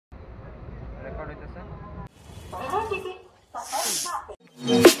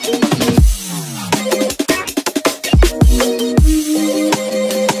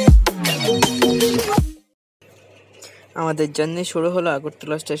আমাদের জার্নি শুরু হলো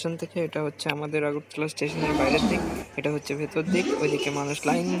আগরতলা স্টেশন থেকে। এটা হচ্ছে আমাদের আগরতলা স্টেশনের বাইরের দিক, এটা হচ্ছে ভেতর দিক। ওইদিকে মানুষ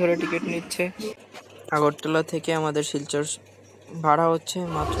লাইন ধরে টিকিট নিচ্ছে। আগরতলা থেকে আমাদের শিলচর ভাড়া হচ্ছে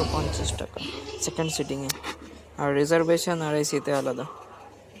মাত্র 50 টাকা সেকেন্ড সিটিংয়ে, আর রিজার্ভেশন আর এসিতে আলাদা।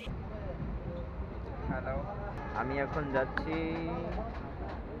 হ্যালো, আমি এখন যাচ্ছি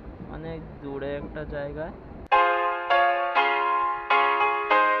অনেক দূরে একটা জায়গায়।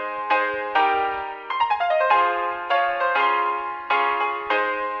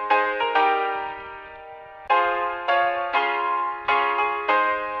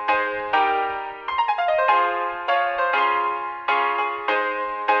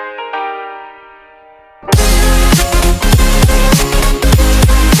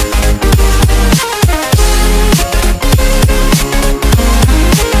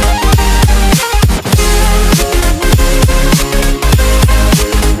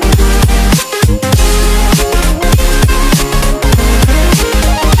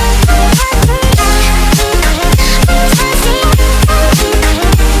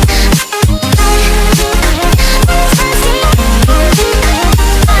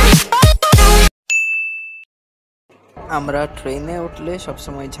 আমরা ট্রেনে উঠলে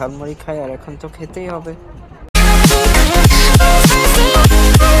সবসময় ঝালমুড়ি খাই, আর এখন তো খেতেই হবে।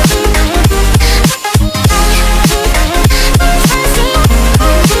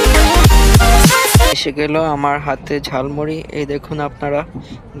 এসে গেল আমার হাতে ঝালমুড়ি। এই দেখুন আপনারা,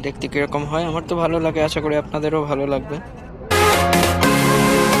 দেখতে কিরকম হয়। আমার তো ভালো লাগে, আশা করি আপনাদেরও ভালো লাগবে।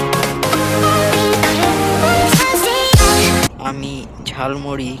 আমি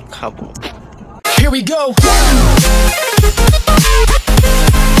ঝালমুড়ি খাবো। Here we go.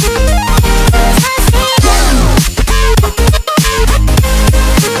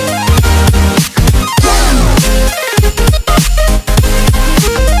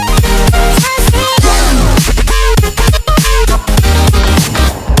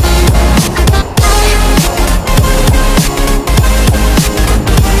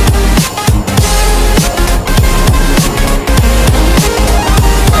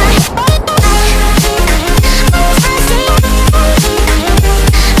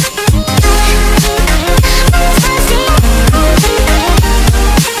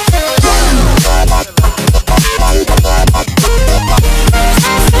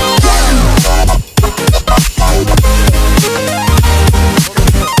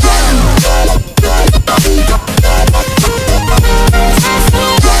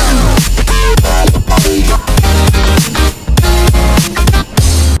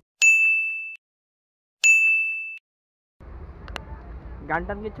 গান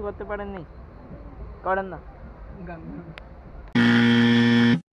টান কিছু করতে পারেননি? করেন না গান।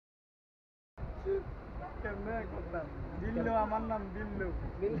 বিল্লো, আমার নাম বিল্লো।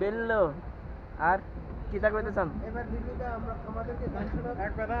 বিল্লো, আর কিতা কইতে চান? এবার দিল্লিতে আমরা আমাদেরকে গান শোনাও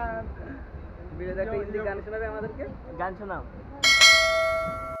একবার। বিল্লো একটা হিন্দি গান শোনাবে আমাদেরকে। গান শোনাও।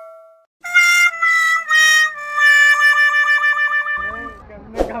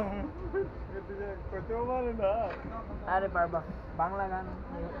 কেমনে গাম? এদিকে কইতেও পারে না। আরে পারবা, বাংলা গান,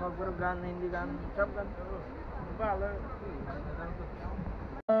 খবরের গান, হিন্দি গান, সব গান ভালো।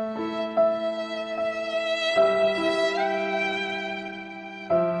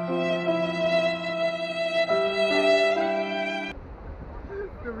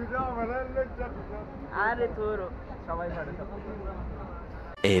 আরে তোর সবাই পারে।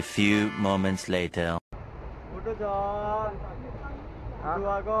 A few moments later. উঠো জন,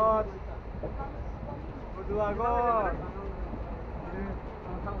 দুয়াগর দুয়াগর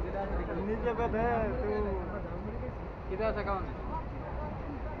নিচে বেঁধে তুই কিটা আছে কারণ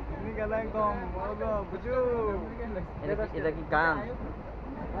নি গেল একদম বুঝু। এটা কি গান?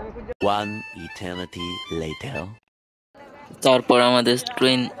 One eternity later. তারপর আমাদের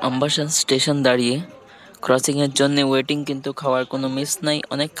ট্রেন আম্বাসা স্টেশন দাঁড়িয়ে ক্রসিংয়ের জন্য ওয়েটিং, কিন্তু খাওয়ার কোনো মিস নাই।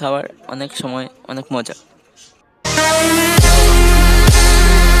 অনেক খাবার, অনেক সময়, অনেক মজা।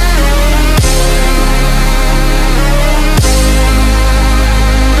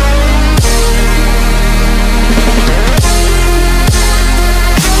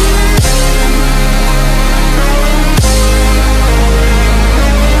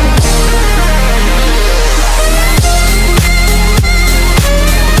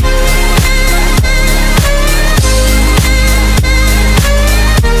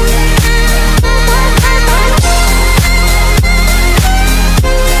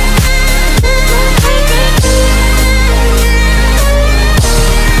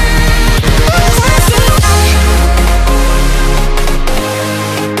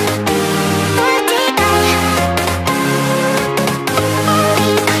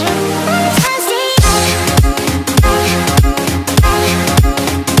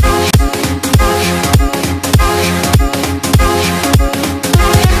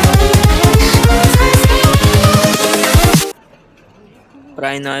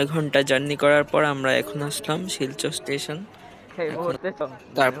 প্রায় 9 ঘন্টা জার্নি করার পর আমরা এখন আসলাম শিলচর স্টেশন।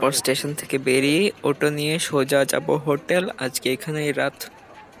 তারপর স্টেশন থেকে বেরিয়ে অটো নিয়ে সোজা যাব হোটেল। আজকে এখানেই রাত।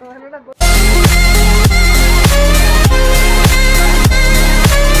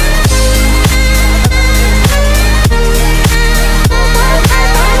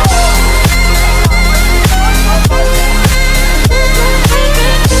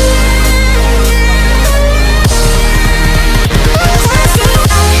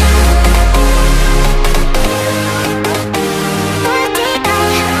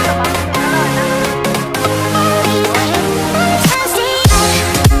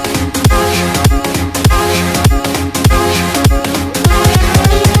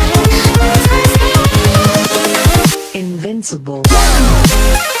 Invincible.